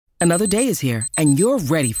Another day is here, and you're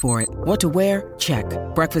ready for it. What to wear? Check.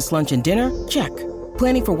 Breakfast, lunch, and dinner? Check.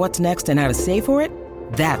 Planning for what's next and how to save for it?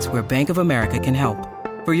 That's where Bank of America can help.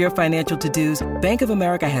 For your financial to-dos, Bank of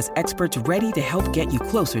America has experts ready to help get you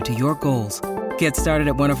closer to your goals. Get started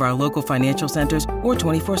at one of our local financial centers or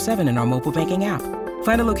 24/7 in our mobile banking app.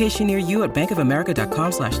 Find a location near you at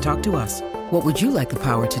bankofamerica.com/talktous. What would you like the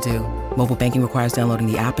power to do? Mobile banking requires downloading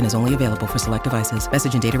the app and is only available for select devices.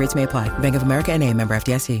 Message and data rates may apply. Bank of America N.A., member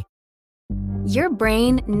FDIC. Your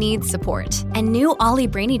brain needs support, and new Ollie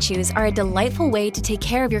Brainy Chews are a delightful way to take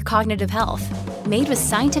care of your cognitive health. Made with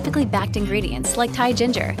scientifically backed ingredients like Thai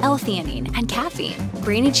ginger, L-theanine, and caffeine,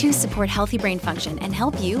 Brainy Chews support healthy brain function and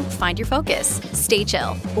help you find your focus, stay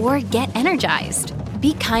chill, or get energized.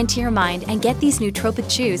 Be kind to your mind and get these nootropic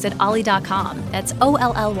chews at ollie.com. That's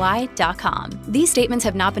OLLY.com. These statements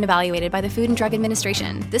have not been evaluated by the Food and Drug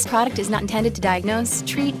Administration. This product is not intended to diagnose,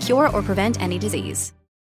 treat, cure, or prevent any disease.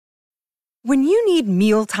 When you need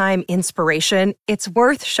mealtime inspiration, it's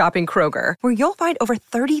worth shopping Kroger, where you'll find over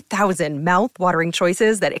 30,000 mouth-watering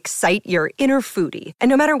choices that excite your inner foodie. And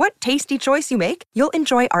no matter what tasty choice you make, you'll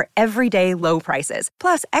enjoy our everyday low prices,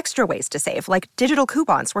 plus extra ways to save, like digital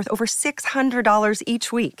coupons worth over $600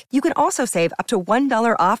 each week. You can also save up to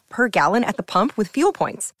 $1 off per gallon at the pump with fuel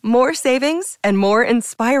points. More savings and more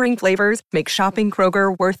inspiring flavors make shopping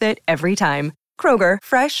Kroger worth it every time. Kroger,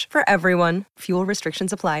 fresh for everyone. Fuel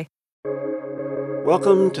restrictions apply.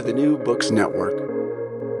 Welcome to the New Books Network.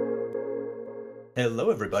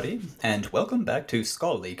 Hello, everybody, and welcome back to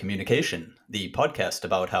Scholarly Communication, the podcast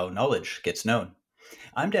about how knowledge gets known.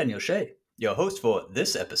 I'm Daniel Shea, your host for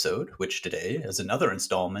this episode, which today is another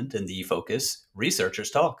installment in the Focus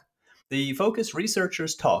Researchers Talk. The Focus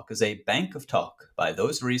Researchers Talk is a bank of talk by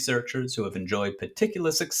those researchers who have enjoyed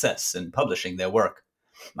particular success in publishing their work.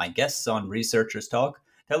 My guests on Researchers Talk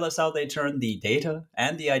tell us how they turn the data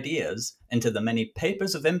and the ideas into the many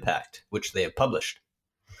papers of impact which they have published.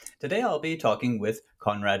 Today I'll be talking with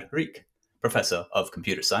Konrad Rieck, Professor of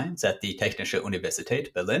Computer Science at the Technische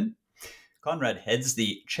Universität Berlin. Konrad heads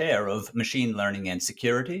the Chair of Machine Learning and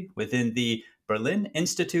Security within the Berlin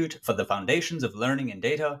Institute for the Foundations of Learning and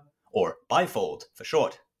Data, or BIFOLD for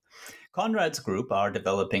short. Konrad's group are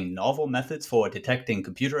developing novel methods for detecting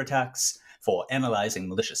computer attacks, for analyzing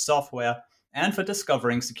malicious software, and for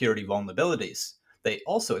discovering security vulnerabilities. They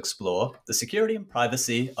also explore the security and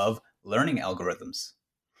privacy of learning algorithms.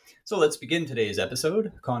 So let's begin today's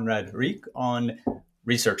episode. Konrad Rieck on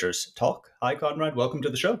Researchers Talk. Hi, Konrad. Welcome to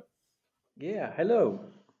the show. Yeah, hello.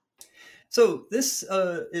 So this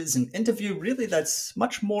is an interview really that's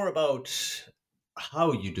much more about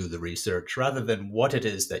how you do the research rather than what it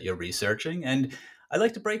is that you're researching. And I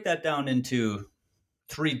like to break that down into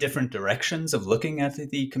three different directions of looking at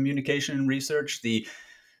the communication and research: the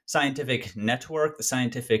scientific network, the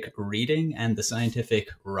scientific reading, and the scientific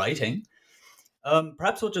writing.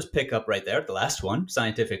 Perhaps we'll just pick up right there at the last one,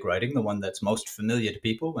 scientific writing, the one that's most familiar to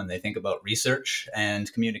people when they think about research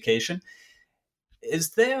and communication. Is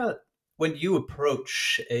there, when you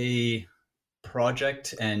approach a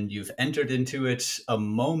project and you've entered into it, a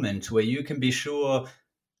moment where you can be sure,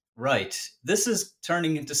 right, this is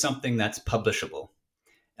turning into something that's publishable?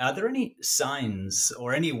 Are there any signs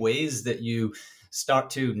or any ways that you start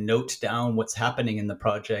to note down what's happening in the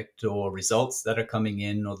project, or results that are coming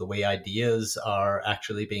in, or the way ideas are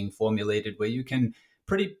actually being formulated, where you can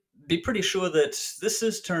be pretty sure that this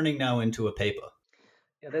is turning now into a paper?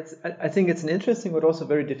 Yeah, I think it's an interesting but also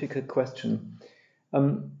very difficult question.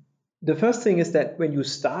 The first thing is that when you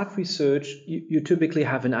start research, you typically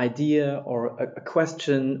have an idea or a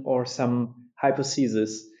question or some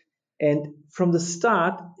hypothesis. And from the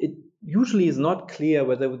start, it usually is not clear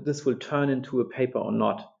whether this will turn into a paper or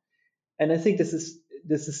not. And I think this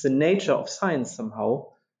is the nature of science somehow.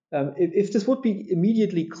 If this would be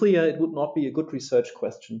immediately clear, it would not be a good research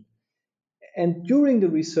question. And during the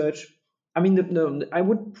research, I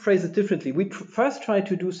would phrase it differently. We first try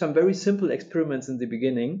to do some very simple experiments in the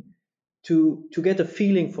beginning to get a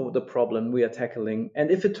feeling for the problem we are tackling. And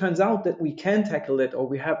if it turns out that we can tackle it, or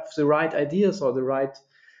we have the right ideas or the right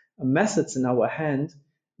methods in our hand,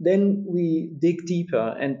 then we dig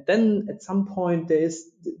deeper. And then at some point there is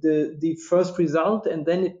the first result, and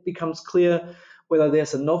then it becomes clear whether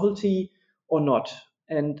there's a novelty or not.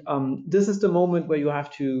 And this is the moment where you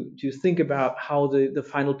have to think about how the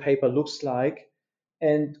final paper looks like,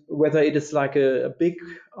 and whether it is like a big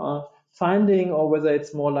finding, or whether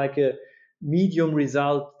it's more like a medium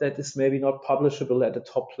result that is maybe not publishable at the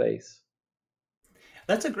top place.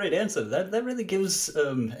 That's a great answer. That really gives,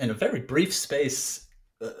 in a very brief space,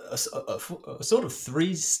 a sort of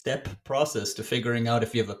three-step process to figuring out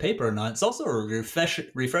if you have a paper or not. It's also a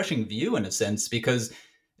refreshing view in a sense, because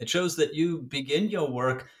it shows that you begin your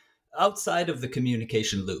work outside of the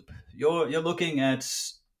communication loop. You're looking at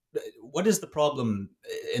what is the problem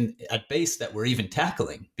at base that we're even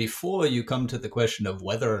tackling before you come to the question of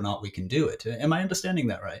whether or not we can do it. Am I understanding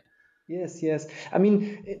that right? Yes, yes. I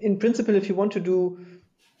mean, in principle, if you want to do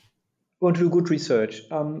good research,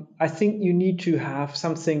 I think you need to have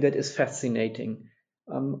something that is fascinating.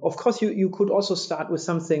 Of course, you could also start with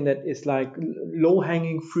something that is like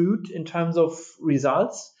low-hanging fruit in terms of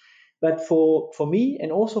results. But for me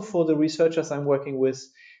and also for the researchers I'm working with,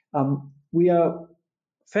 we are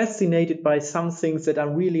fascinated by some things that are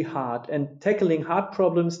really hard. And tackling hard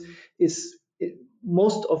problems is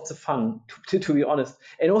most of the fun, to be honest,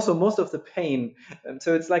 and also most of the pain.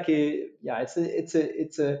 So it's like it's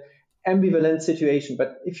a ambivalent situation.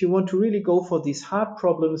 But if you want to really go for these hard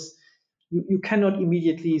problems, you cannot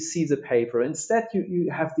immediately see the paper. Instead,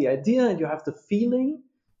 you have the idea and you have the feeling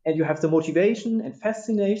and you have the motivation and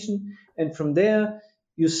fascination. And from there,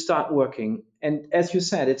 you start working. And as you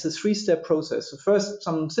said, it's a three-step process. So first,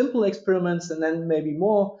 some simple experiments and then maybe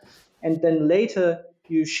more. And then later,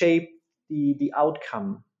 you shape the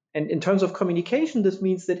outcome. And in terms of communication, this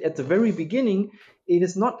means that at the very beginning, it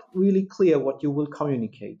is not really clear what you will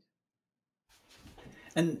communicate.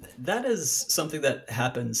 And that is something that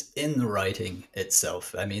happens in the writing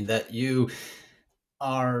itself. I mean, that you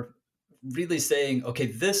are really saying, okay,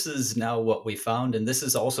 this is now what we found, and this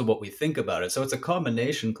is also what we think about it. So it's a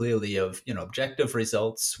combination, clearly, of objective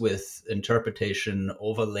results with interpretation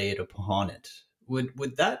overlaid upon it.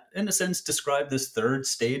 Would that, in a sense, describe this third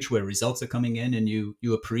stage where results are coming in and you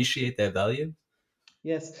appreciate their value?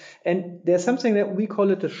 Yes, and there's something that we call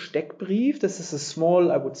it a Steckbrief. This is a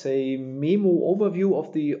small, I would say, memo overview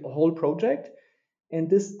of the whole project. And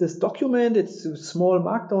this document, it's a small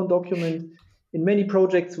Markdown document. In many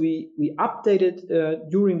projects, we update it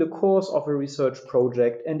during the course of a research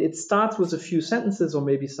project. And it starts with a few sentences or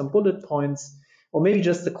maybe some bullet points or maybe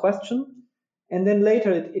just a question. And then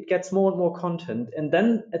later it gets more and more content. And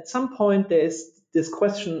then at some point, there is this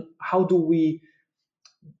question, how do we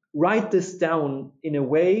write this down in a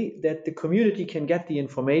way that the community can get the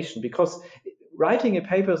information? Because writing a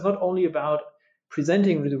paper is not only about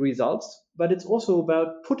presenting the results, but it's also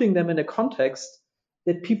about putting them in a context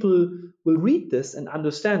that people will read this and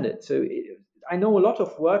understand it. So I know a lot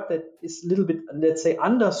of work that is a little bit, let's say,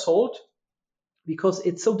 undersold because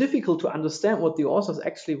it's so difficult to understand what the authors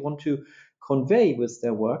actually want to convey with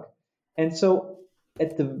their work. And so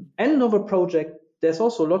at the end of a project, there's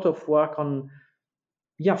also a lot of work on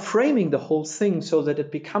framing the whole thing so that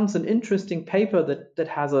it becomes an interesting paper that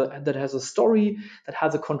has a story, that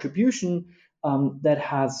has a contribution, that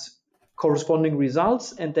has corresponding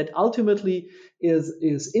results, and that ultimately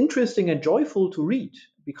is interesting and joyful to read.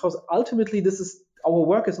 Because ultimately, our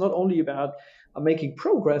work is not only about making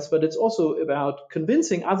progress, but it's also about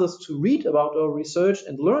convincing others to read about our research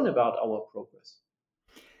and learn about our progress.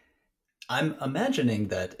 I'm imagining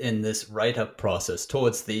that in this write-up process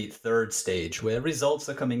towards the third stage where results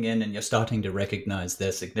are coming in and you're starting to recognize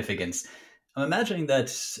their significance, I'm imagining that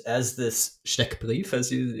as this Steckbrief,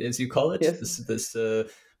 as you call it, yes. this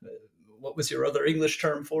what was your other English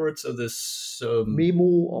term for it? So this memo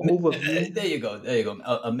or overview. There you go.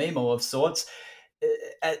 A memo of sorts.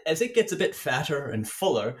 As it gets a bit fatter and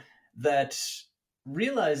fuller, that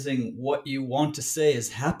realizing what you want to say is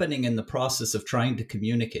happening in the process of trying to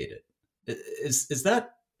communicate it. Is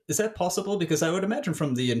that possible? Because I would imagine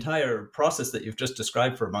from the entire process that you've just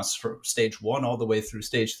described from us, from stage 1 all the way through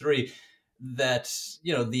stage 3, that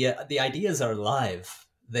the ideas are live.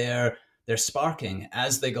 They're sparking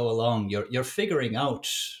as they go along. You're figuring out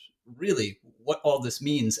really what all this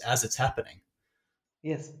means as it's happening.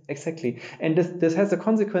 Yes, exactly. And this has a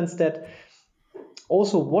consequence that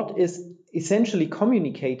also what is essentially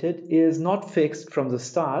communicated is not fixed from the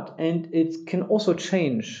start, and it can also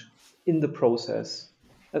change in the process.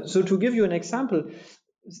 So to give you an example,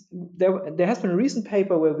 there has been a recent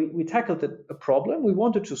paper where we tackled a problem, we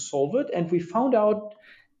wanted to solve it, and we found out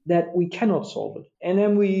that we cannot solve it. And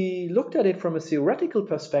then we looked at it from a theoretical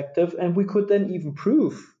perspective, and we could then even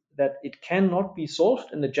prove that it cannot be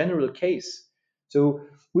solved in the general case. So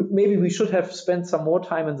maybe we should have spent some more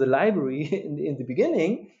time in the library in the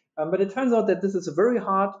beginning, but it turns out that this is a very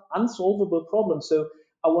hard, unsolvable problem. So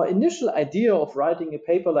our initial idea of writing a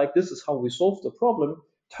paper like this is how we solve the problem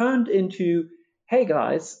turned into, hey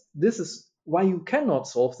guys, this is why you cannot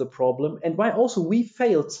solve the problem and why also we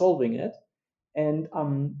failed solving it. And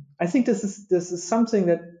I think this is something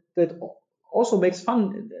that also makes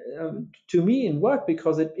fun to me in work,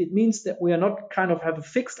 because it means that we are not kind of have a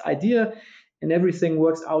fixed idea and everything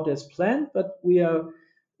works out as planned, but we are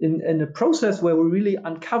in a process where we really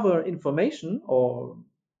uncover information or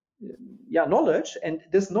knowledge, and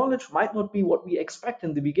this knowledge might not be what we expect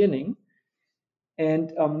in the beginning.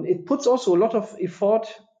 And it puts also a lot of effort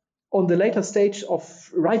on the later stage of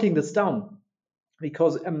writing this down,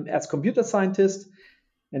 because as computer scientists,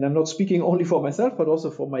 and I'm not speaking only for myself, but also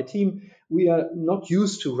for my team, we are not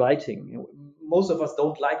used to writing. Most of us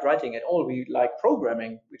don't like writing at all. We like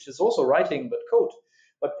programming, which is also writing, but code.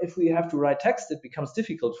 But if we have to write text, it becomes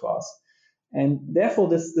difficult for us. And therefore,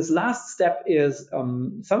 this last step is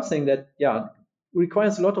something that,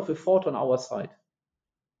 requires a lot of effort on our side.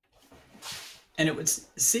 And it would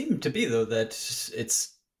seem to be, though, that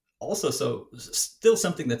it's also still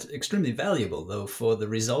something that's extremely valuable, though, for the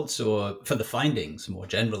results or for the findings more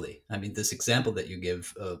generally. I mean, this example that you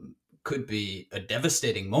give could be a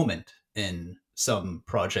devastating moment in some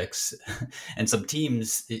projects and some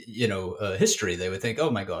teams, history. They would think, oh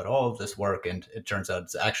my God, all of this work, and it turns out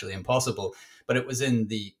it's actually impossible. But it was in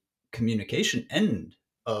the communication end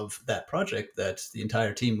of that project that the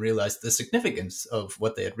entire team realized the significance of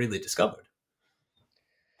what they had really discovered.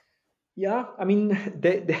 Yeah, I mean,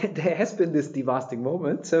 there has been this devastating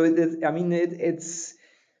moment. So it's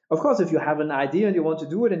of course, if you have an idea and you want to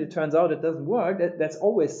do it and it turns out it doesn't work, that's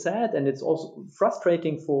always sad, and it's also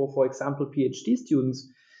frustrating for example, PhD students,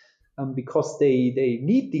 because they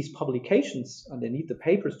need these publications and they need the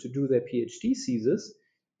papers to do their PhD thesis.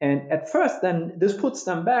 And at first, then this puts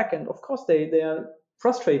them back, and of course they are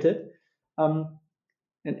frustrated.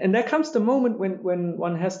 And there comes the moment when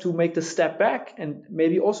one has to make the step back, and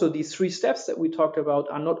maybe also these 3 steps that we talked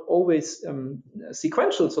about are not always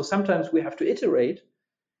sequential. So sometimes we have to iterate,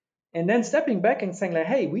 and then stepping back and saying like,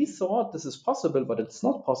 hey, we thought this is possible, but it's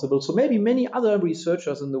not possible. So maybe many other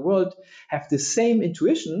researchers in the world have the same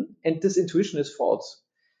intuition, and this intuition is false.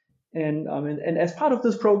 And as part of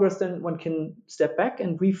this progress, then one can step back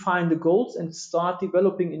and refine the goals and start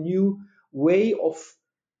developing a new way of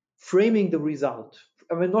framing the result.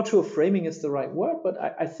 I'm not sure if framing is the right word, but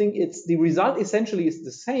I think it's the result essentially is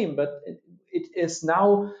the same, but it is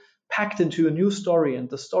now packed into a new story. And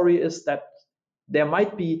the story is that there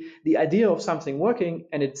might be the idea of something working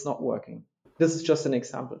and it's not working. This is just an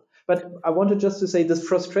example. But I wanted just to say this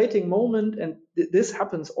frustrating moment, and this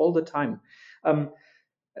happens all the time.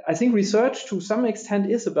 I think research to some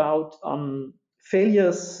extent is about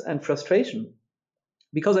failures and frustration.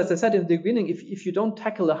 Because as I said in the beginning, if you don't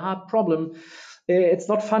tackle a hard problem, it's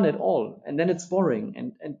not fun at all, and then it's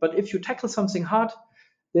boring. But if you tackle something hard,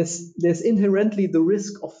 there's inherently the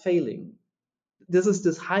risk of failing. This is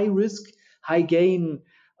this high risk, high gain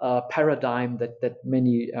paradigm that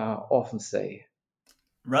many often say.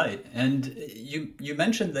 Right, and you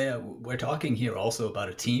mentioned there we're talking here also about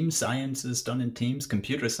a team. Science is done in teams.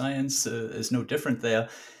 Computer science is no different there,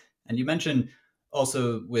 and you mentioned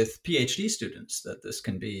also with PhD students that this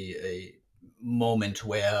can be a moment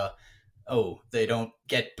where, they don't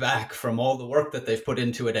get back from all the work that they've put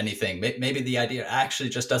into it anything. Maybe the idea actually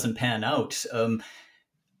just doesn't pan out.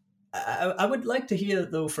 I would like to hear,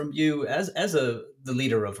 though, from you as the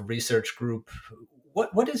leader of a research group,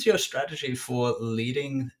 what is your strategy for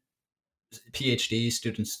leading PhD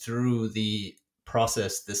students through the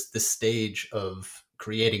process, this stage of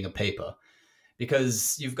creating a paper?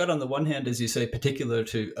 Because you've got on the one hand, as you say, particular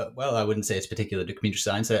to, I wouldn't say it's particular to computer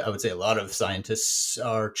science. I would say a lot of scientists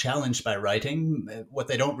are challenged by writing. What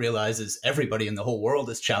they don't realize is everybody in the whole world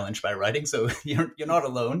is challenged by writing. So you're not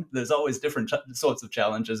alone. There's always different sorts of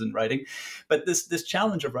challenges in writing. But this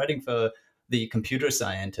challenge of writing for the computer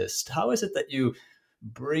scientist, how is it that you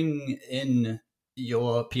bring in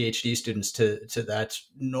your PhD students to that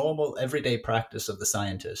normal everyday practice of the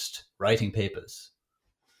scientist, writing papers?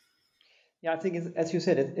 Yeah, I think, as you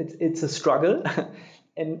said, it's a struggle.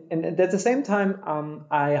 and at the same time,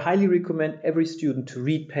 I highly recommend every student to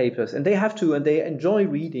read papers. And they have to, and they enjoy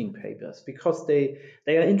reading papers because they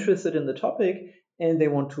are interested in the topic and they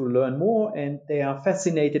want to learn more and they are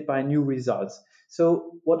fascinated by new results.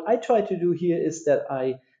 So what I try to do here is that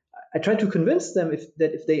I try to convince them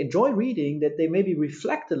that if they enjoy reading, that they maybe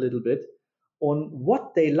reflect a little bit on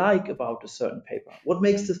what they like about a certain paper. What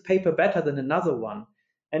makes this paper better than another one?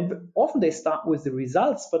 And often they start with the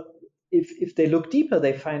results, but if they look deeper,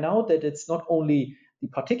 they find out that it's not only the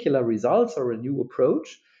particular results or a new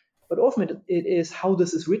approach, but often it is how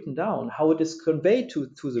this is written down, how it is conveyed to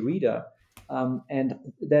the reader, and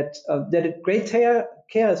that great care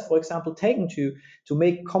is, for example, taken to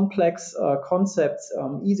make complex concepts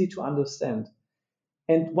easy to understand.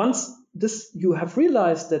 And once you have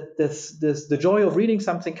realized that the joy of reading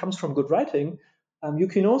something comes from good writing, you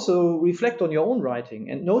can also reflect on your own writing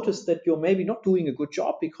and notice that you're maybe not doing a good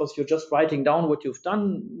job because you're just writing down what you've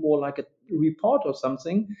done, more like a report or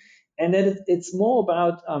something, and that it's more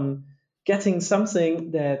about getting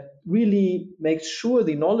something that really makes sure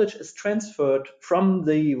the knowledge is transferred from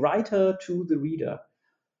the writer to the reader.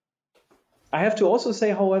 I have to also say,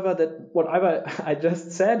 however, that whatever I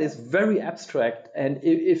just said is very abstract. And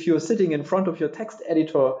if you're sitting in front of your text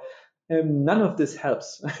editor, none of this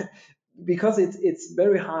helps because it's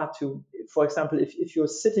very hard to, for example, if you're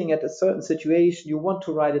sitting at a certain situation, you want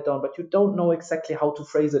to write it down, but you don't know exactly how to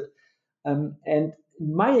phrase it. And in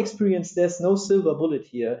my experience, there's no silver bullet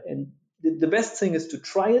here. And the best thing is to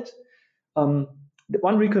try it. The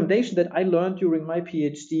one recommendation that I learned during my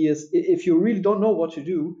PhD is if you really don't know what to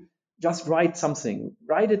do, just write something.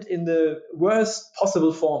 Write it in the worst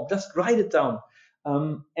possible form. Just write it down.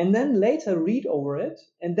 And then later read over it.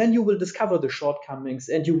 And then you will discover the shortcomings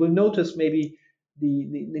and you will notice maybe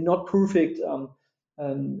the not perfect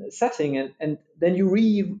setting. And then you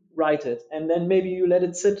rewrite it. And then maybe you let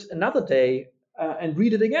it sit another day and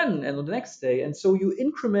read it again and the next day. And so you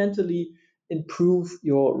incrementally improve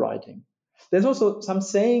your writing. There's also some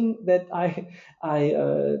saying that I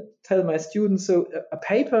tell my students. So a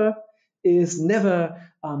paper is never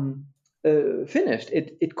finished.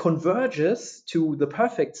 It converges to the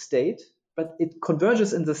perfect state, but it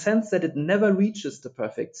converges in the sense that it never reaches the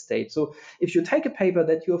perfect state. So if you take a paper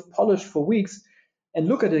that you have polished for weeks and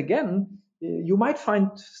look at it again, you might find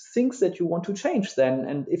things that you want to change then.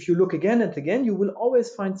 And if you look again and again, you will always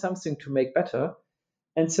find something to make better.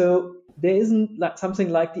 And so there isn't like something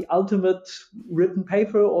like the ultimate written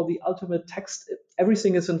paper or the ultimate text.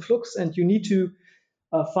 Everything is in flux, and you need to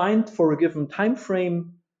find for a given time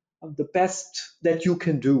frame the best that you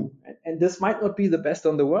can do. And this might not be the best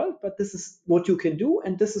on the world, but this is what you can do,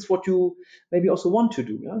 and this is what you maybe also want to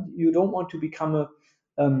do. Yeah? You don't want to become a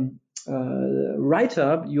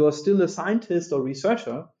writer. You are still a scientist or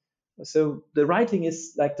researcher. So the writing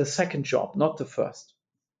is like the second job, not the first.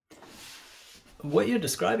 What you're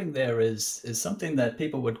describing there is something that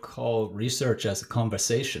people would call research as a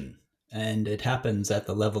conversation. And it happens at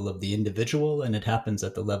the level of the individual, and it happens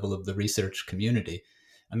at the level of the research community.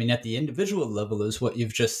 I mean, at the individual level is what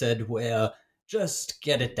you've just said, where just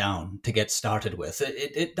get it down to get started with.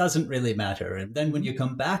 It doesn't really matter. And then when you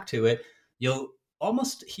come back to it, you'll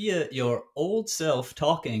almost hear your old self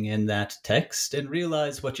talking in that text and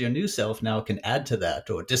realize what your new self now can add to that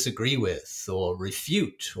or disagree with or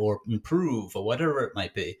refute or improve or whatever it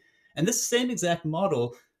might be. And this same exact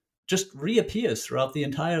model just reappears throughout the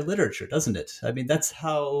entire literature, doesn't it? I mean, that's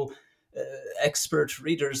how expert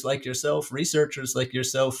readers like yourself, researchers like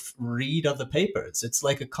yourself, read other papers. It's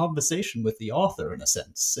like a conversation with the author in a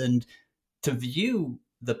sense. And to view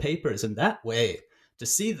the papers in that way, to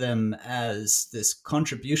see them as this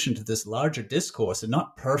contribution to this larger discourse and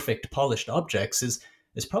not perfect, polished objects is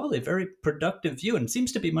probably a very productive view, and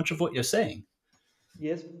seems to be much of what you're saying.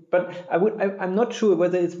 Yes, but I'm not sure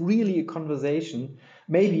whether it's really a conversation.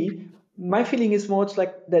 Maybe my feeling is more it's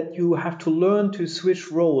like that you have to learn to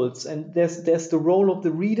switch roles, and there's the role of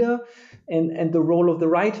the reader and the role of the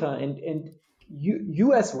writer, and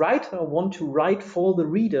you as writer want to write for the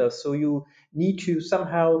reader, so you need to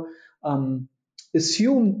somehow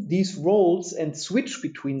assume these roles and switch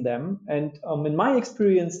between them. And in my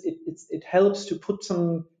experience, it helps to put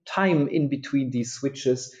some time in between these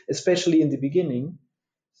switches, especially in the beginning.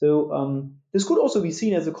 So this could also be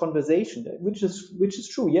seen as a conversation, which is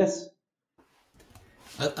true. Yes.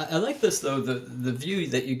 I like this, though, the view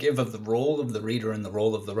that you give of the role of the reader and the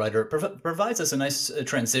role of the writer provides us a nice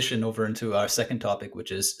transition over into our second topic,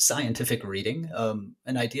 which is scientific reading,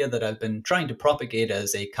 an idea that I've been trying to propagate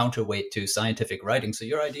as a counterweight to scientific writing. So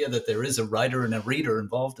your idea that there is a writer and a reader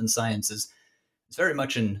involved in science is very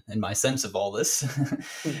much in my sense of all this.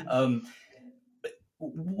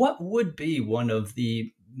 What would be one of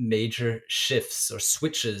the major shifts or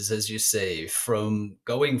switches, as you say, from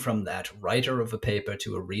going from that writer of a paper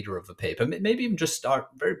to a reader of a paper? Maybe even just start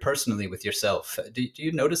very personally with yourself. Do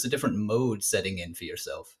you notice a different mode setting in for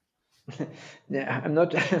yourself? Yeah, I'm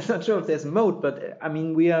not sure if there's a mode, but I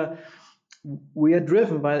mean, we are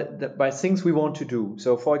driven by things we want to do.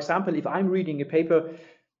 So, for example, if I'm reading a paper,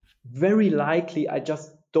 very likely I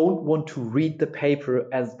just don't want to read the paper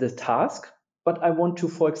as the task, but I want to,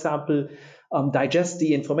 for example, digest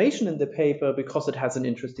the information in the paper because it has an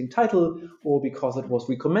interesting title, or because it was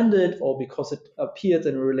recommended, or because it appeared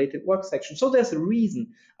in a related work section. So there's a reason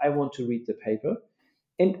I want to read the paper.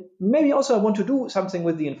 And maybe also I want to do something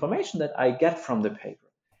with the information that I get from the paper.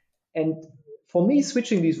 And for me,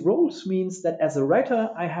 switching these roles means that as a writer,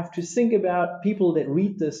 I have to think about people that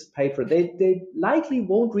read this paper. They likely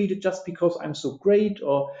won't read it just because I'm so great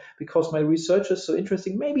or because my research is so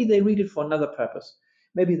interesting. Maybe they read it for another purpose.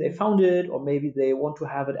 Maybe they found it, or maybe they want to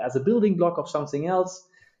have it as a building block of something else.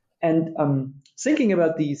 And thinking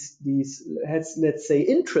about these let's say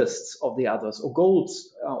interests of the others, or goals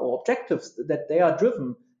or objectives that they are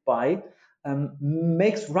driven by,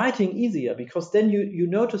 makes writing easier, because then you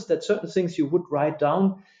notice that certain things you would write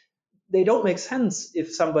down, they don't make sense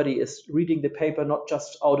if somebody is reading the paper not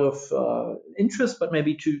just out of interest, but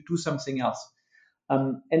maybe to do something else.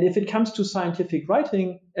 And if it comes to scientific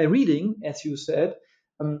reading, as you said,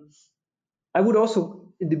 I would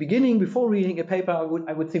also, in the beginning, before reading a paper,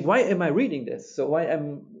 I would think, why am I reading this? So why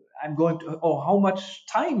I'm going to, or how much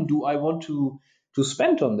time do I want to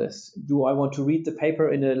spend on this? Do I want to read the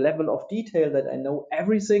paper in a level of detail that I know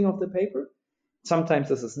everything of the paper? Sometimes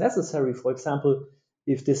this is necessary. For example,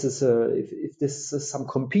 if this is if this is some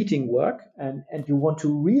competing work, and you want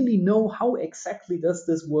to really know how exactly does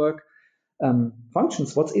this work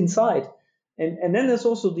functions, what's inside. And then there's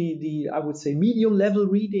also the I would say medium level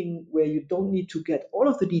reading, where you don't need to get all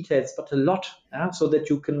of the details, but a lot, so that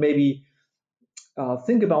you can maybe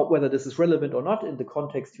think about whether this is relevant or not in the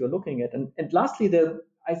context you're looking at. And lastly,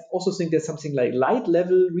 I also think there's something like light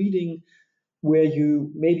level reading, where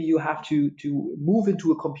you have to move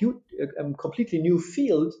into a completely new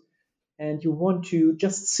field, and you want to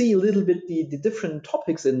just see a little bit the different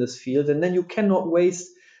topics in this field, and then you cannot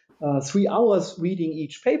waste 3 hours reading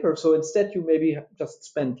each paper. So instead, you maybe just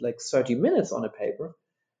spend like 30 minutes on a paper,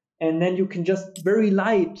 and then you can just very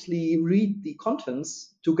lightly read the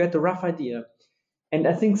contents to get a rough idea. And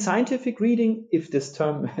I think scientific reading, if this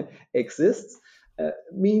term exists,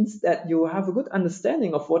 means that you have a good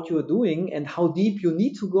understanding of what you're doing and how deep you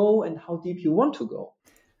need to go and how deep you want to go.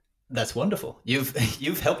 That's wonderful.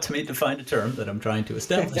 You've helped me define a term that I'm trying to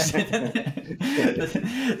establish. This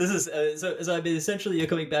is so. I mean, essentially, you're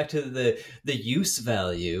coming back to the use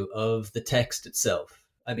value of the text itself.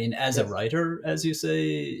 I mean, as a writer, as you say,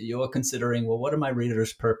 you're considering, well, what are my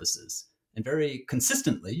readers' purposes? And very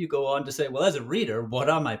consistently, you go on to say, well, as a reader, what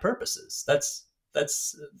are my purposes? That's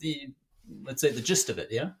the, let's say, the gist of it.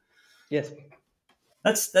 Yeah. Yes.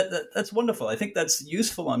 That's wonderful. I think that's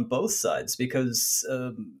useful on both sides, because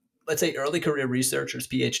let's say early career researchers,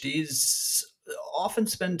 PhDs, often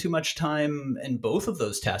spend too much time in both of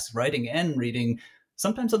those tasks, writing and reading,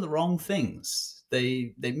 sometimes on the wrong things.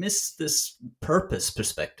 They miss this purpose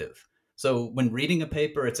perspective. So when reading a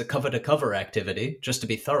paper, it's a cover-to-cover activity, just to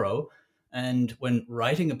be thorough. And when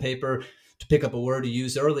writing a paper, to pick up a word you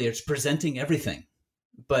used earlier, it's presenting everything.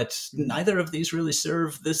 But neither of these really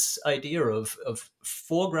serve this idea of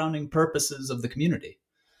foregrounding purposes of the community.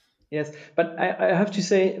 Yes, but I have to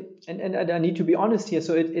say, and I need to be honest here,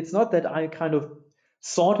 so it's not that I kind of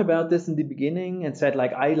thought about this in the beginning and said,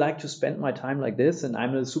 like, I like to spend my time like this and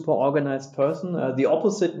I'm a super organized person. The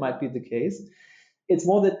opposite might be the case. It's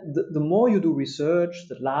more that the more you do research,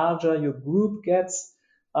 the larger your group gets,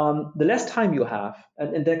 the less time you have.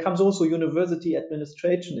 And there comes also university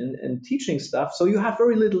administration and teaching stuff. So you have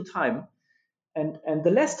very little time. And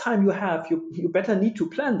the less time you have, you better need to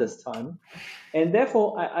plan this time. And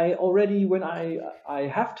therefore, I already, when I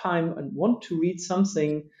have time and want to read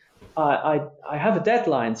something, I have a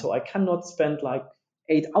deadline. So I cannot spend like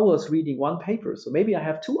 8 hours reading one paper. So maybe I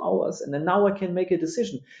have 2 hours, and then now I can make a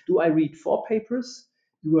decision. Do I read 4 papers?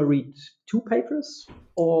 Do I read 2 papers?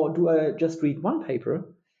 Or do I just read 1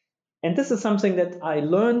 paper? And this is something that I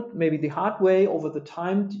learned maybe the hard way over the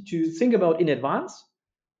time to think about in advance,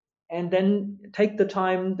 and then take the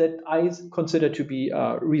time that I consider to be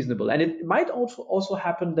reasonable. And it might also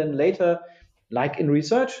happen then later, like in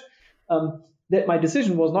research, that my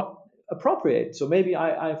decision was not appropriate. So maybe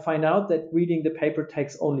I find out that reading the paper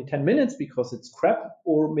takes only 10 minutes because it's crap,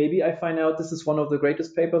 or maybe I find out this is one of the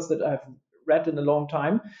greatest papers that I've read in a long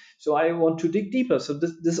time, so I want to dig deeper. So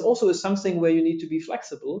this also is something where you need to be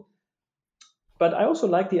flexible. But I also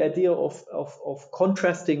like the idea of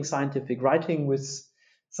contrasting scientific writing with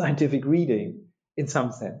scientific reading in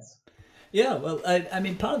some sense. Yeah, well, I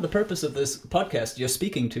mean, part of the purpose of this podcast, you're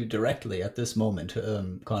speaking to directly at this moment,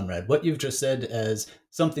 Konrad. What you've just said as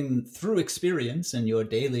something through experience and your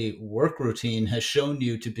daily work routine has shown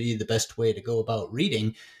you to be the best way to go about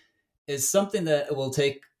reading is something that will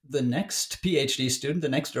take the next PhD student, the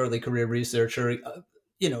next early career researcher,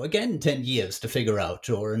 again, 10 years to figure out,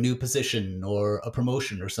 or a new position or a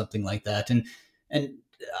promotion or something like that. And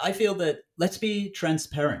I feel that let's be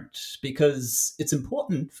transparent, because it's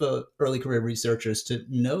important for early career researchers to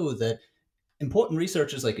know that important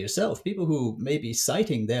researchers like yourself, people who may be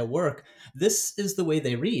citing their work, this is the way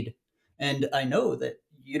they read. And I know that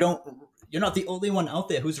you're not the only one out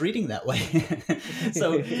there who's reading that way.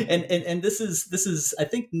 So, and this is, I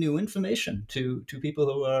think, new information to people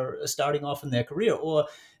who are starting off in their career, or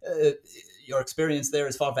your experience there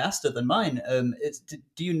is far vaster than mine.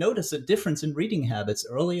 Do you notice a difference in reading habits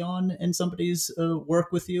early on in somebody's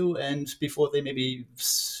work with you, and before they maybe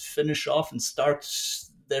finish off and start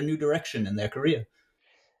their new direction in their career?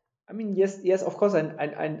 I mean, yes, of course.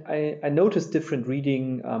 I noticed different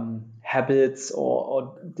reading habits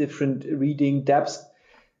or different reading depths,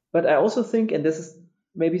 but I also think, and this is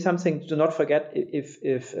maybe something to not forget,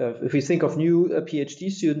 if we think of new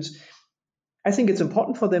PhD students, I think it's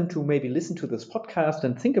important for them to maybe listen to this podcast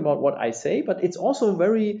and think about what I say, but it's also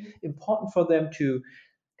very important for them to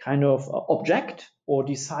kind of object or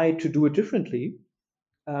decide to do it differently,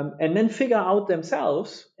 and then figure out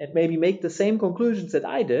themselves and maybe make the same conclusions that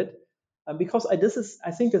I did. Because I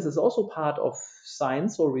think this is also part of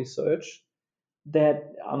science or research,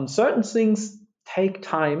 that certain things take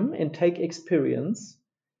time and take experience.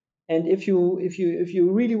 And if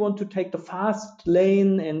you really want to take the fast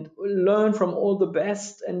lane and learn from all the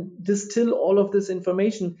best and distill all of this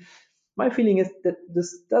information, my feeling is that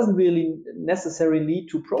this doesn't really necessarily lead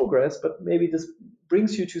to progress, but maybe this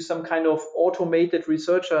brings you to some kind of automated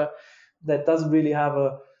researcher that doesn't really have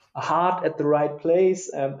a heart at the right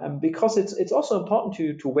place. Because it's also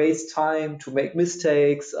important to waste time, to make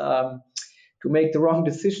mistakes, to make the wrong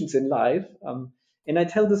decisions in life. And I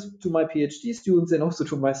tell this to my PhD students and also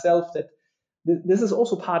to myself, that this is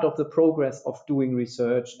also part of the progress of doing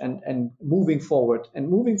research and moving forward. And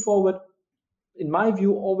moving forward, in my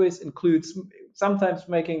view, always includes sometimes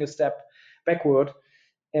making a step backward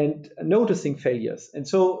and noticing failures. And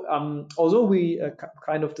so, although we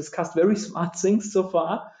kind of discussed very smart things so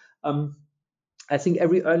far, I think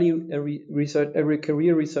every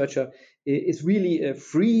career researcher is really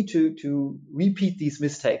free to repeat these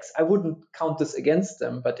mistakes. I wouldn't count this against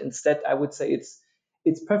them, but instead I would say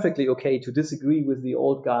it's perfectly okay to disagree with the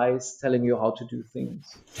old guys telling you how to do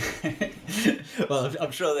things. Well,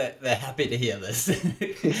 I'm sure they're happy to hear this.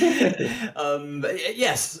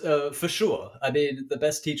 Yes, for sure. I mean, the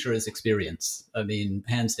best teacher is experience. I mean,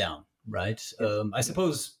 hands down, right? I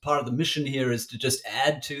suppose part of the mission here is to just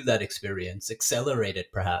add to that experience, accelerate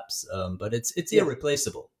it perhaps, but it's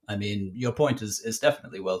irreplaceable. I mean, your point is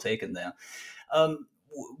definitely well taken there.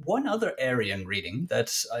 One other area in reading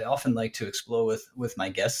that I often like to explore with my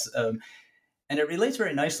guests, and it relates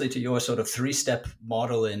very nicely to your sort of 3-step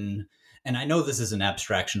model and I know this is an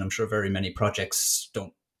abstraction. I'm sure very many projects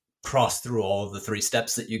don't cross through all the 3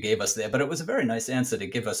 steps that you gave us there, but it was a very nice answer to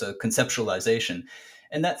give us a conceptualization.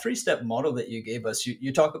 And that 3-step model that you gave us,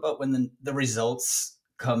 you talk about when the results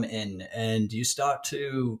come in and you start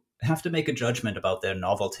to have to make a judgment about their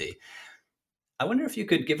novelty. I wonder if you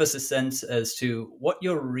could give us a sense as to what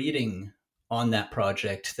you're reading on that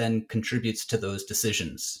project then contributes to those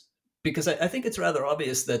decisions. Because I think it's rather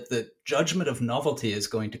obvious that the judgment of novelty is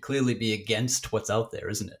going to clearly be against what's out there,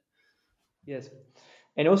 isn't it? Yes.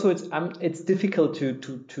 And also it's difficult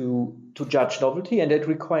to judge novelty, and it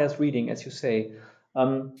requires reading, as you say.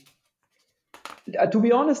 To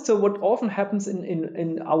be honest, so what often happens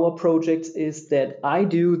in our projects is that I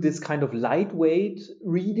do this kind of lightweight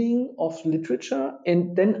reading of literature,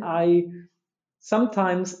 and then I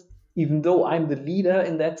sometimes, even though I'm the leader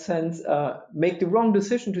in that sense, make the wrong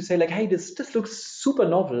decision to say like, hey, this looks super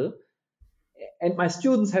novel. And my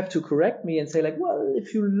students have to correct me and say like, well,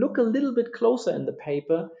 if you look a little bit closer in the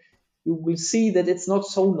paper, you will see that it's not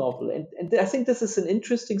so novel. And I think this is an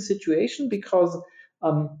interesting situation because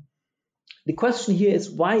the question here is,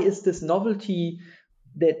 why is this novelty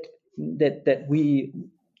that we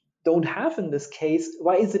don't have in this case,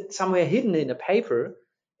 why is it somewhere hidden in a paper?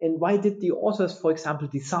 And why did the authors, for example,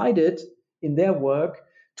 decided in their work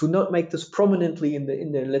to not make this prominently in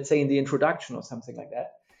the let's say in the introduction or something like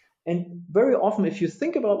that? And very often, if you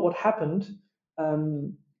think about what happened,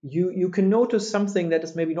 you can notice something that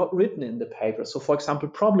is maybe not written in the paper. So, for example,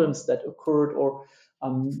 problems that occurred or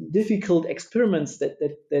difficult experiments that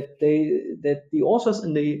the authors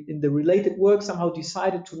in the related work somehow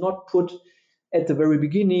decided to not put at the very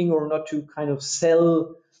beginning or not to kind of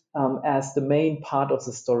sell as the main part of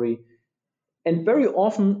the story. And very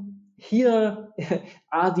often here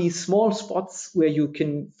are these small spots where you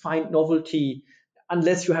can find novelty,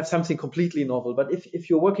 unless you have something completely novel. But if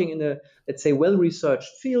you're working in a, let's say, well-researched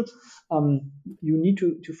field, you need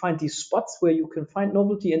to find these spots where you can find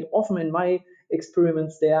novelty. And often in my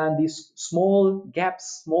experiments, there are these small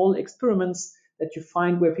gaps, small experiments that you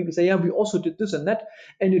find where people say, yeah, we also did this and that,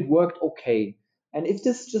 and it worked okay. And if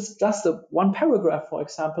this just a one paragraph, for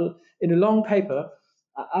example, in a long paper,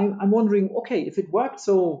 I'm wondering, okay, if it worked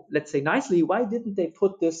so, let's say, nicely, why didn't they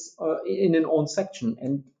put this in an own section?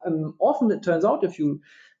 And often it turns out, if you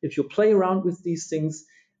play around with these things,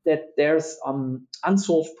 that there's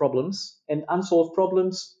unsolved problems, and unsolved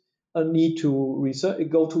problems need to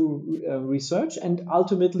go to research and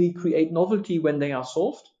ultimately create novelty when they are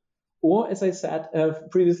solved. Or, as I said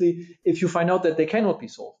previously, if you find out that they cannot be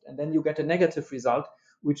solved, and then you get a negative result,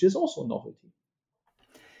 which is also novelty.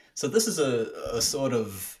 So this is a sort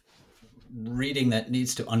of reading that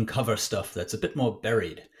needs to uncover stuff that's a bit more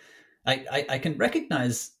buried. I can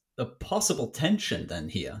recognize the possible tension then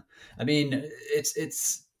here. I mean,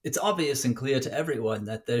 it's obvious and clear to everyone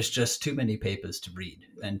that there's just too many papers to read,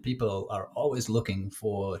 and people are always looking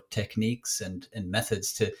for techniques and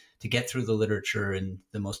methods to get through the literature in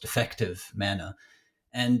the most effective manner.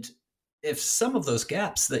 And if some of those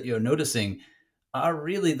gaps that you're noticing are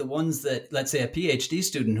really the ones that, let's say, a PhD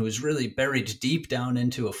student who is really buried deep down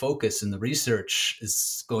into a focus in the research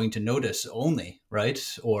is going to notice only, right?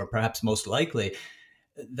 Or perhaps most likely,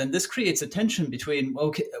 then this creates a tension between,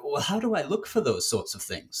 okay, well, how do I look for those sorts of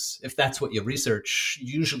things if that's what your research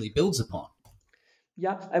usually builds upon?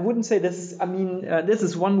 Yeah, I wouldn't say this is, this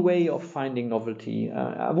is one way of finding novelty.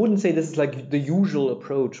 I wouldn't say this is like the usual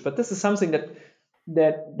approach, but this is something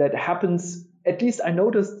that happens. At least I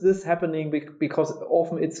noticed this happening because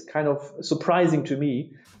often it's kind of surprising to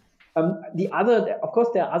me. Of course,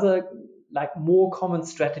 there are other like more common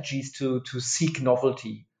strategies to seek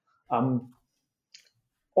novelty.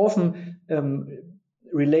 Often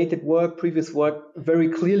related work, previous work, very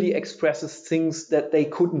clearly expresses things that they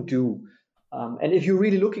couldn't do. And if you're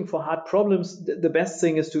really looking for hard problems, the best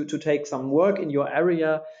thing is to take some work in your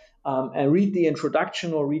area and read the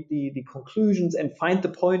introduction or read the conclusions and find the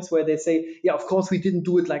points where they say, yeah, of course we didn't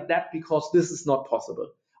do it like that because this is not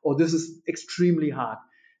possible or this is extremely hard.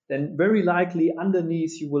 Then very likely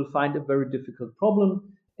underneath you will find a very difficult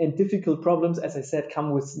problem. And difficult problems, as I said,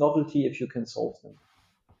 come with novelty if you can solve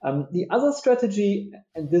them. The other strategy,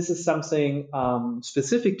 and this is something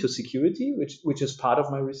specific to security, which is part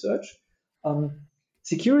of my research,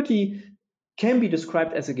 security can be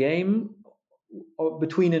described as a game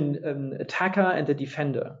between an attacker and a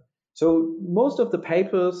defender. So most of the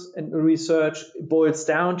papers and research boils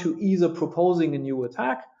down to either proposing a new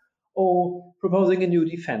attack or proposing a new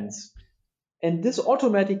defense. And this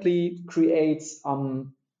automatically creates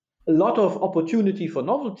a lot of opportunity for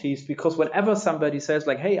novelties, because whenever somebody says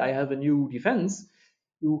like, hey, I have a new defense,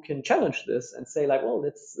 you can challenge this and say like, well,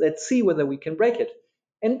 let's see whether we can break it.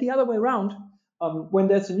 And the other way around, when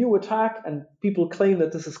there's a new attack and people claim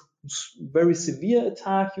that this is very severe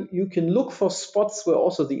attack, you can look for spots where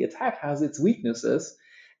also the attack has its weaknesses,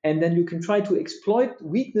 and then you can try to exploit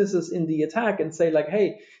weaknesses in the attack and say like,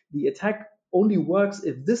 hey, the attack only works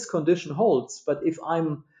if this condition holds, but if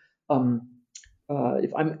I'm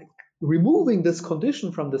removing this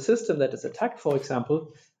condition from the system that is attacked, for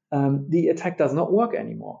example, the attack does not work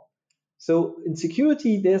anymore. So in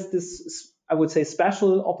security, there's this, I would say,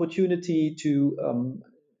 special opportunity to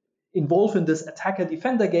involve in this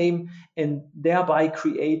attacker-defender game and thereby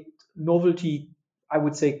create novelty, I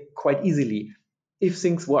would say, quite easily, if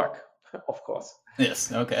things work, of course.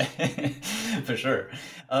 Yes, okay, for sure.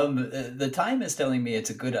 The time is telling me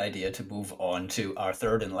it's a good idea to move on to our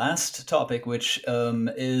third and last topic, which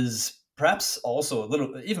is perhaps also a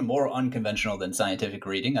little even more unconventional than scientific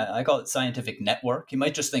reading. I call it scientific network. You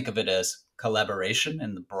might just think of it as collaboration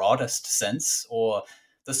in the broadest sense, or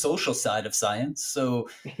the social side of science. So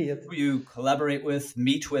Yes. you collaborate with,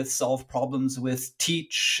 meet with, solve problems with,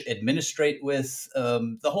 teach, administrate with,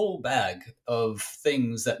 the whole bag of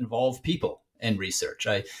things that involve people in research.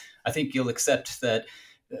 I think you'll accept that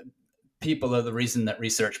people are the reason that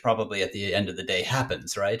research probably at the end of the day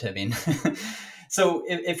happens, right? I mean, so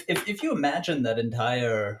if you imagine that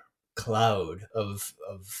entire cloud of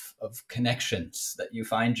connections that you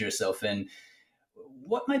find yourself in,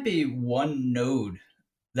 what might be one node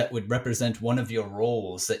that would represent one of your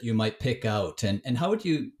roles that you might pick out? And how would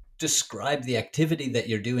you describe the activity that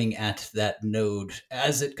you're doing at that node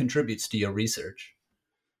as it contributes to your research?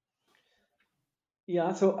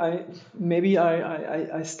 Yeah, so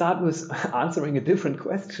I start with answering a different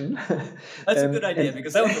question. That's a good idea,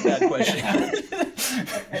 because that was a bad question.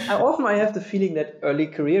 I have the feeling that early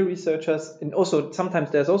career researchers, and also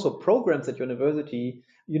sometimes there's also programs at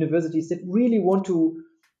universities that really want to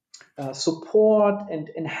support and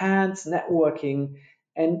enhance networking.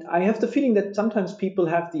 And I have the feeling that sometimes people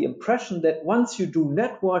have the impression that once you do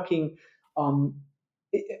networking,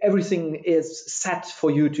 everything is set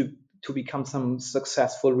for you to become some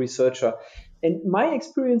successful researcher. And my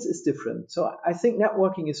experience is different. So I think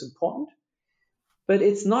networking is important, but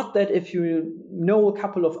it's not that if you know a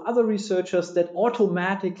couple of other researchers that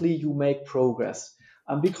automatically you make progress.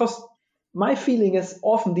 Because my feeling is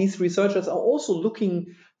often these researchers are also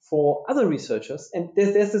looking for other researchers. And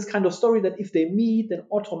there's this kind of story that if they meet, then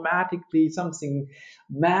automatically something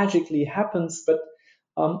magically happens. But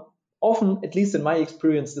often, at least in my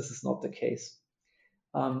experience, this is not the case.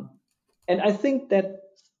 And I think that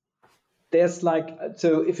there's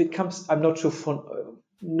so if it comes, I'm not sure for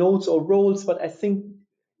nodes or roles, but I think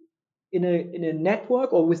in a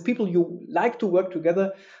network or with people you like to work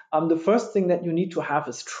together, the first thing that you need to have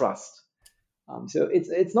is trust. So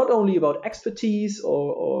it's not only about expertise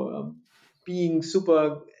or being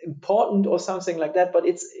super important or something like that, but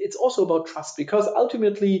it's also about trust, because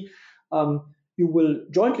ultimately you will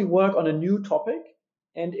jointly work on a new topic.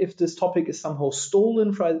 And if this topic is somehow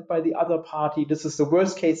stolen by the other party, this is the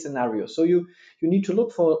worst case scenario. So you need to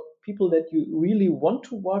look for people that you really want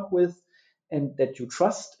to work with and that you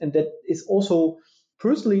trust. And that is also,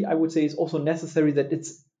 personally, I would say, is also necessary that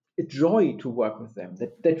it's a joy to work with them,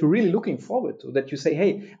 that you're really looking forward to, that you say,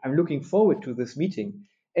 hey, I'm looking forward to this meeting.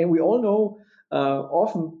 And we all know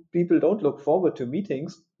often people don't look forward to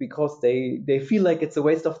meetings because they feel like it's a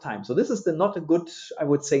waste of time. So this is not a good, I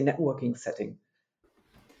would say, networking setting.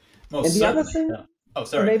 Most and the certainly. other thing, Yeah. Oh,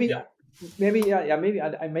 sorry. maybe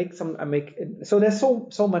I make so there's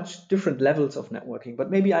so much different levels of networking, but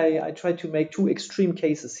maybe I try to make two extreme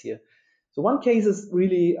cases here. So one case is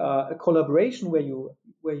really a collaboration where you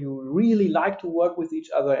really like to work with each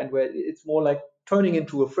other, and where it's more like turning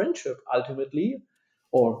into a friendship ultimately,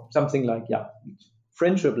 or something like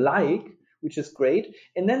friendship like, which is great.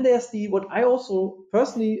 And then there's what I also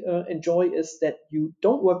personally enjoy is that you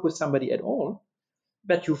don't work with somebody at all,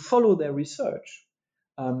 but you follow their research.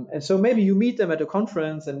 And so maybe you meet them at a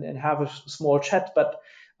conference and have a small chat, but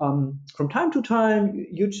from time to time,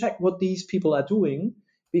 you check what these people are doing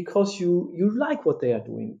because you like what they are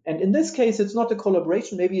doing. And in this case, it's not a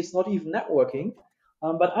collaboration, maybe it's not even networking,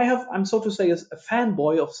 but I'm so to say a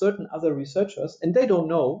fanboy of certain other researchers, and they don't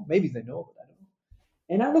know, maybe they know, but I don't know.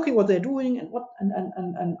 And I'm looking what they're doing and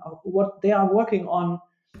what they are working on.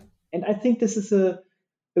 And I think this is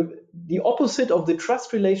the opposite of the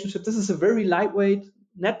trust relationship. This is a very lightweight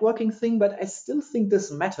networking thing, but I still think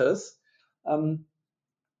this matters,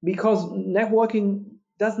 because networking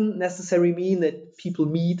doesn't necessarily mean that people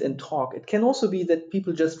meet and talk. It can also be that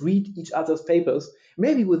people just read each other's papers,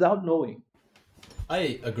 maybe without knowing.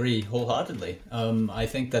 I agree wholeheartedly. I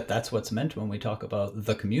think that that's what's meant when we talk about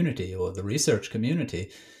the community or the research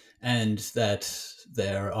community, and that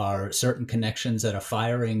there are certain connections that are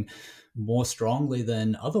firing more strongly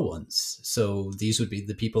than other ones. So these would be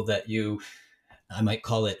the people that I might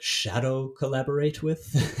call it shadow collaborate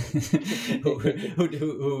with,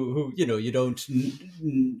 who you don't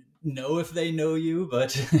know if they know you,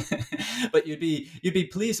 but but you'd be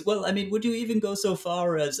pleased. Well, I mean, would you even go so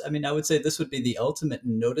far as, I mean, I would say this would be the ultimate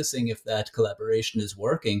in noticing if that collaboration is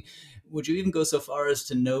working. Would you even go so far as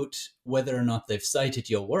to note whether or not they've cited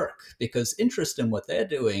your work? Because interest in what they're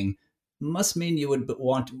doing must mean you would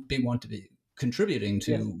want to be contributing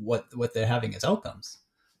to what they're having as outcomes.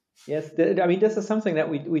 Yes, I mean, this is something that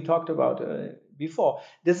we talked about before.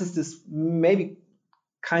 This is this maybe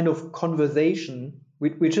kind of conversation,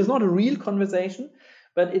 which is not a real conversation,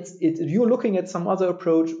 but it's you're looking at some other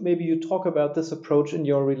approach. Maybe you talk about this approach in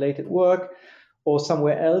your related work or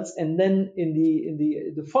somewhere else, and then in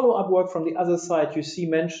the follow-up work from the other side, you see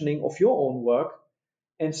mentioning of your own work.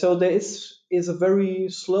 And so there is a very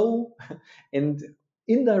slow and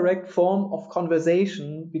indirect form of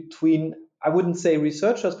conversation between, I wouldn't say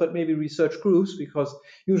researchers, but maybe research groups, because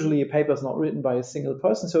usually a paper is not written by a single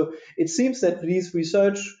person. So it seems that these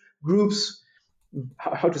research groups,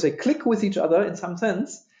 how to say, click with each other in some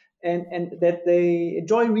sense, and that they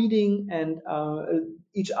enjoy reading and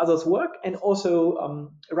each other's work, and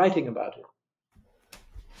also writing about it.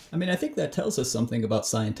 I mean, I think that tells us something about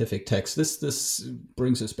scientific text. This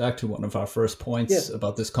brings us back to one of our first points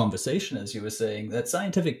about this conversation, as you were saying, that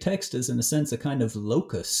scientific text is, in a sense, a kind of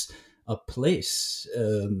locus, a place,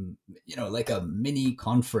 like a mini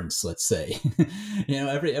conference, let's say.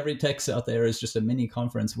 Every text out there is just a mini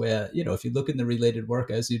conference where, if you look in the related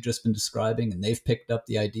work, as you've just been describing, and they've picked up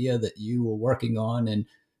the idea that you were working on and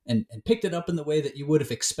picked it up in the way that you would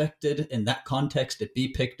have expected in that context it be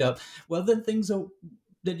picked up, well, then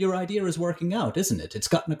that your idea is working out, isn't it? It's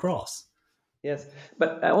gotten across. Yes,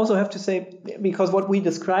 but I also have to say, because what we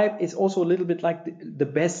describe is also a little bit like the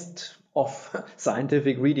best of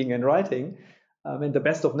scientific reading and writing. and the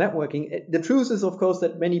best of networking. The truth is, of course,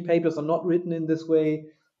 that many papers are not written in this way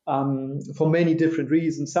for many different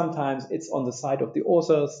reasons. Sometimes it's on the side of the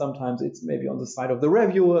authors, sometimes it's maybe on the side of the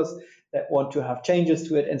reviewers that want to have changes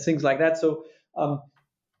to it and things like that. So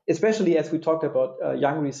especially as we talked about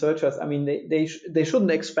young researchers, I mean, they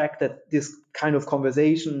shouldn't expect that this kind of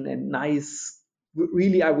conversation and nice,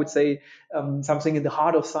 really, I would say, something in the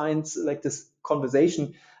heart of science, like this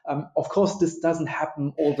conversation. Of course, this doesn't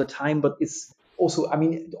happen all the time, but it's also, I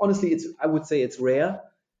mean, honestly, I would say it's rare.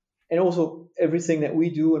 And also everything that we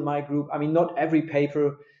do in my group, I mean, not every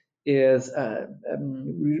paper is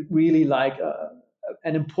really like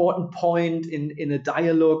an important point in a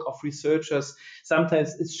dialogue of researchers.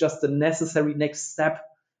 Sometimes it's just the necessary next step.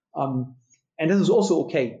 And this is also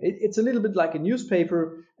okay. It's a little bit like a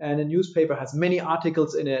newspaper, and a newspaper has many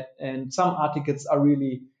articles in it, and some articles are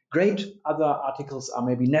really great, other articles are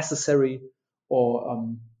maybe necessary,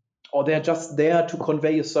 or they're just there to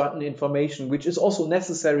convey a certain information, which is also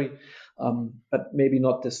necessary, but maybe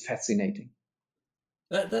not this fascinating.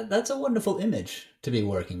 That's a wonderful image to be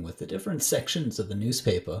working with, the different sections of the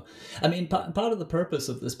newspaper. I mean, part of the purpose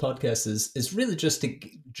of this podcast is really just to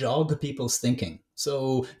jog people's thinking.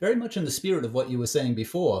 So very much in the spirit of what you were saying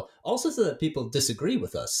before, also so that people disagree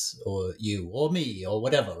with us, or you, or me, or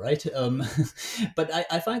whatever, right? But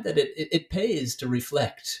I find that it pays to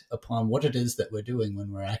reflect upon what it is that we're doing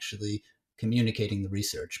when we're actually communicating the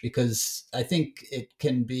research, because I think it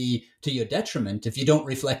can be to your detriment if you don't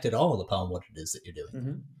reflect at all upon what it is that you're doing.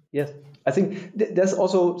 Mm-hmm. Yes, I think there's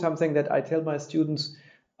also something that I tell my students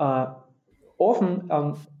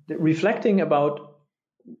often, reflecting about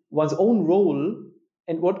one's own role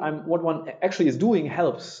and what one actually is doing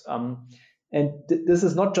helps. And this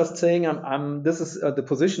is not just saying this is the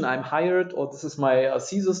position I'm hired, or this is my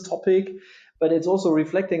thesis topic, but it's also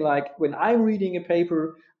reflecting, like, when I'm reading a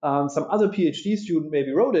paper, some other PhD student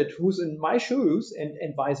maybe wrote it who's in my shoes,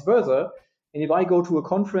 and vice versa. And if I go to a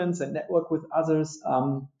conference and network with others,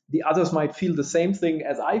 the others might feel the same thing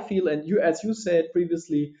as I feel. And as you said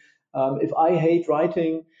previously, if I hate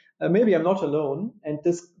writing, maybe I'm not alone. And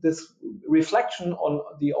this reflection on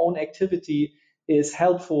the own activity is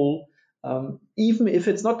helpful, even if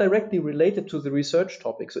it's not directly related to the research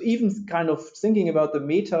topic. So even kind of thinking about the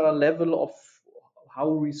meta level of how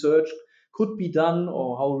research could be done,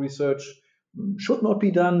 or how research should not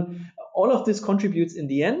be done, all of this contributes in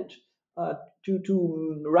the end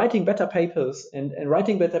to writing better papers. And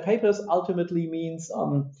writing better papers ultimately means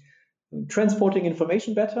transporting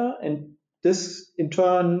information better, and this in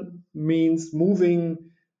turn means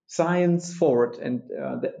moving science forward. And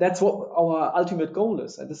that's what our ultimate goal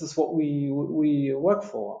is, and this is what we work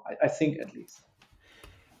for, I think, at least.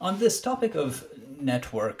 On this topic of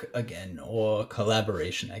network again, or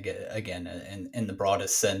collaboration again, in the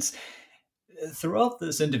broadest sense, throughout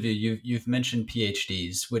this interview, you've mentioned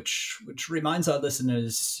PhDs, which reminds our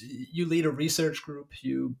listeners, you lead a research group.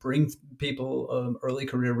 You bring people, early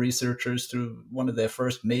career researchers, through one of their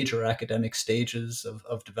first major academic stages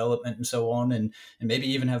of development and so on, and maybe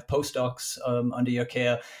even have postdocs under your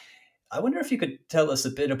care. I wonder if you could tell us a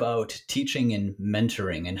bit about teaching and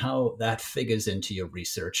mentoring and how that figures into your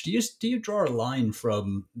research. Do you draw a line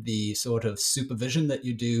from the sort of supervision that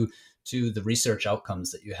you do to the research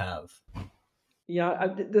outcomes that you have? Yeah, I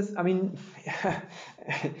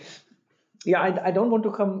don't want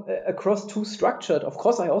to come across too structured. Of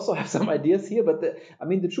course, I also have some ideas here, but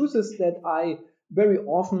the truth is that I very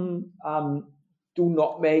often do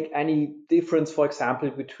not make any difference, for example,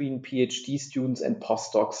 between PhD students and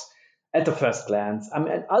postdocs at the first glance.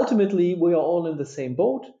 And ultimately, we are all in the same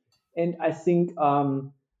boat, and I think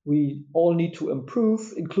we all need to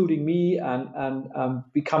improve, including me, and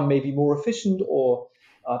become maybe more efficient, or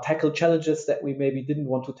tackle challenges that we maybe didn't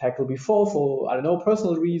want to tackle before for, I don't know,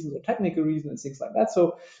 personal reasons or technical reasons and things like that.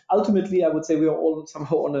 So ultimately, I would say we are all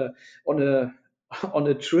somehow on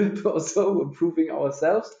a trip or so, improving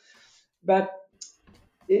ourselves. But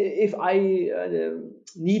if I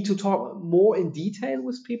need to talk more in detail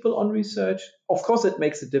with people on research, of course it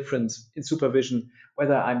makes a difference in supervision,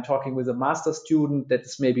 whether I'm talking with a master student that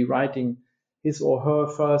is maybe writing his or her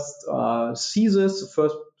first thesis,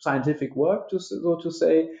 first scientific work, so to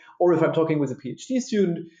say, or if I'm talking with a PhD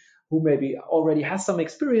student who maybe already has some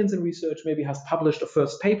experience in research, maybe has published a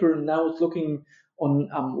first paper and now is looking on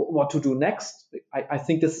what to do next. I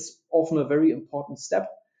think this is often a very important step.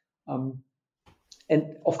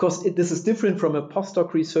 And of course, this is different from a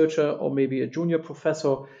postdoc researcher or maybe a junior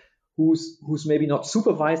professor who's maybe not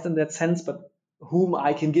supervised in that sense, but whom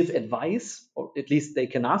I can give advice, or at least they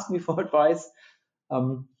can ask me for advice.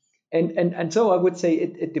 And so I would say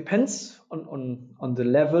it depends on the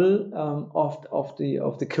level of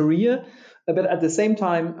the career, but at the same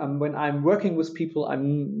time, when I'm working with people,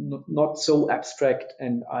 I'm not so abstract,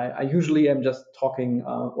 and I usually am just talking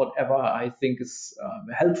whatever I think is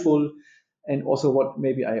helpful, and also what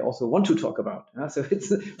maybe I also want to talk about. So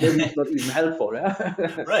maybe it's not even helpful.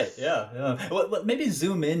 Yeah? Right. Yeah. Yeah. Well, maybe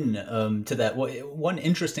zoom in to that. One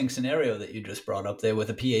interesting scenario that you just brought up there with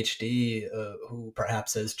a PhD who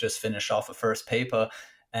perhaps has just finished off a first paper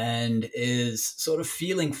and is sort of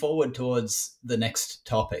feeling forward towards the next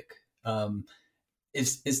topic.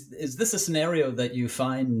 Is this a scenario that you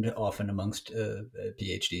find often amongst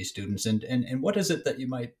PhD students, and what is it that you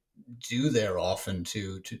might do there often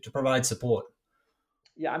to provide support?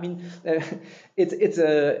 Yeah, I mean, it's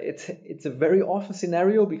a very often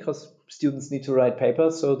scenario because students need to write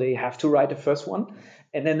papers, so they have to write the first one,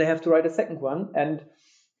 and then they have to write a second one. And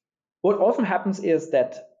what often happens is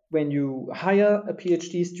that when you hire a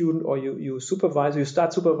PhD student or you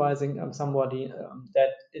start supervising somebody, that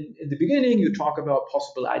in the beginning you talk about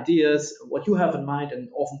possible ideas, what you have in mind, and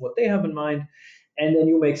often what they have in mind, and then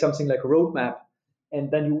you make something like a roadmap, and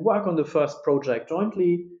then you work on the first project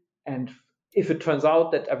jointly. And if it turns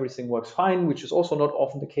out that everything works fine, which is also not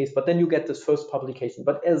often the case, but then you get this first publication.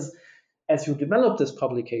 But as you develop this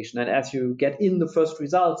publication and as you get in the first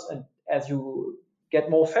results and as you get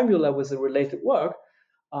more familiar with the related work,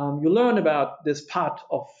 you learn about this part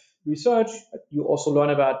of research. You also learn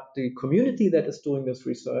about the community that is doing this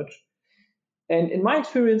research. And in my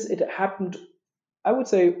experience, it happened, I would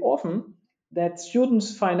say, often that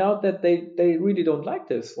students find out that they really don't like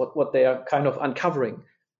this, what they are kind of uncovering.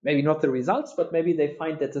 Maybe not the results, but maybe they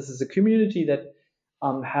find that this is a community that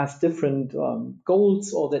has different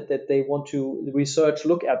goals, or that they want to research,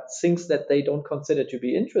 look at things that they don't consider to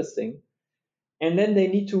be interesting. And then they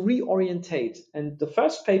need to reorientate. And the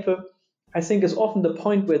first paper, I think, is often the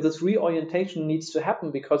point where this reorientation needs to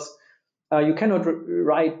happen, because you cannot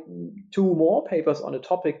write two more papers on a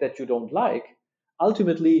topic that you don't like.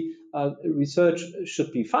 Ultimately, research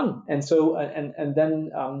should be fun, and so and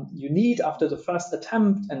then you need, after the first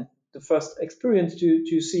attempt and the first experience,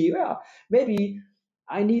 to see, yeah, maybe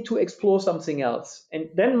I need to explore something else. And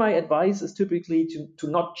then my advice is typically to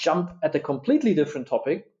not jump at a completely different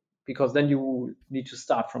topic, because then you need to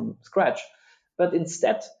start from scratch, but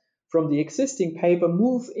instead, from the existing paper,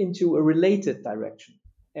 move into a related direction.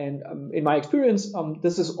 And in my experience,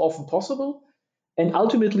 this is often possible. And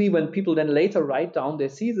ultimately, when people then later write down, they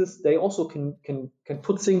see this, they also can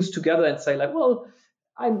put things together and say, like, well,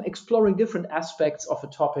 I'm exploring different aspects of a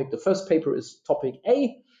topic. The first paper is topic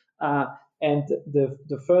A, and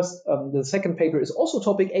the second paper is also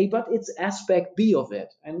topic A, but it's aspect B of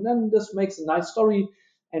it. And then this makes a nice story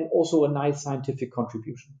and also a nice scientific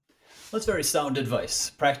contribution. That's very sound advice,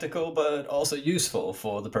 practical, but also useful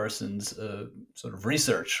for the person's sort of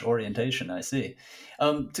research orientation, I see.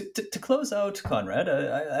 To close out, Konrad,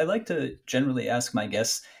 I like to generally ask my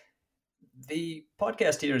guests, the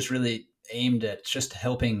podcast here is really aimed at just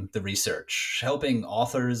helping the research, helping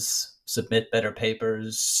authors submit better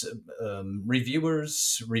papers,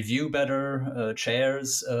 reviewers review better,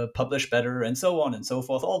 chairs publish better, and so on and so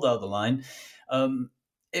forth, all down the line.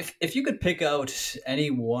 If you could pick out any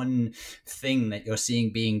one thing that you're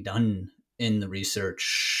seeing being done in the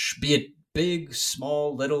research, be it big,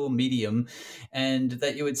 small, little, medium, and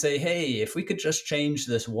that you would say, hey, if we could just change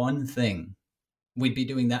this one thing, we'd be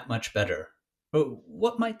doing that much better.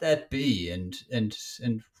 What might that be? And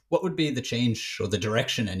what would be the change, or the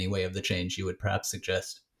direction anyway of the change you would perhaps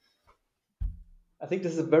suggest? I think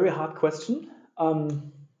this is a very hard question.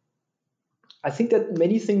 I think that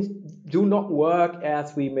many things do not work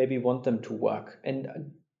as we maybe want them to work.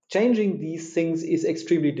 And changing these things is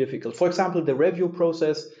extremely difficult. For example, the review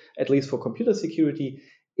process, at least for computer security,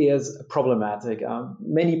 is problematic.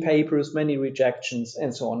 Many papers, many rejections,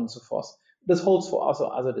 and so on and so forth. This holds for also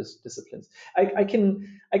other disciplines. I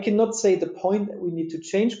cannot say the point that we need to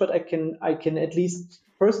change, but I can at least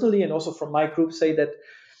personally, and also from my group, say that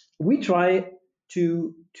we try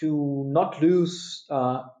to not lose.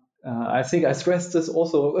 I think I stressed this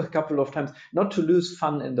also a couple of times, not to lose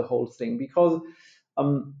fun in the whole thing, because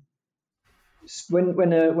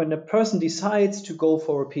when a person decides to go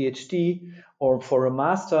for a PhD or for a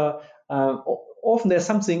master, often there's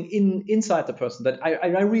something inside the person that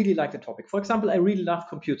I really like the topic. For example, I really love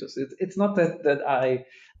computers. It's not that I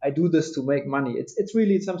do this to make money. It's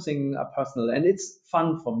really something personal, and it's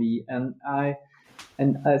fun for me. And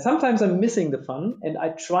sometimes I'm missing the fun, and I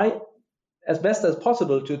try as best as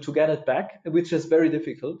possible to get it back, which is very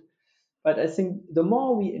difficult. But I think the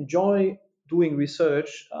more we enjoy doing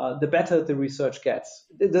research, the better the research gets.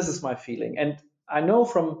 This is my feeling. And I know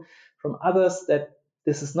from others that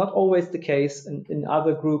this is not always the case. In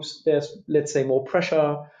other groups, there's, let's say, more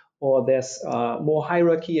pressure, or there's more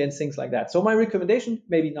hierarchy and things like that. So my recommendation,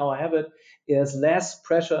 maybe now I have it, is less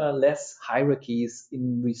pressure, less hierarchies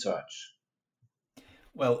in research.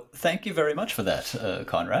 Well, thank you very much for that,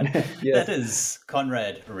 Konrad. Yes. That is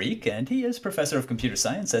Konrad Rieck, and he is Professor of Computer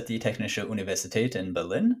Science at the Technische Universität in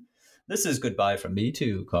Berlin. This is goodbye from me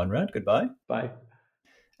to Konrad. Goodbye. Bye.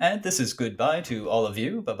 And this is goodbye to all of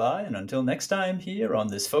you. Bye-bye, and until next time here on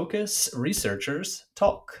this Focus Researchers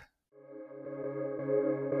Talk.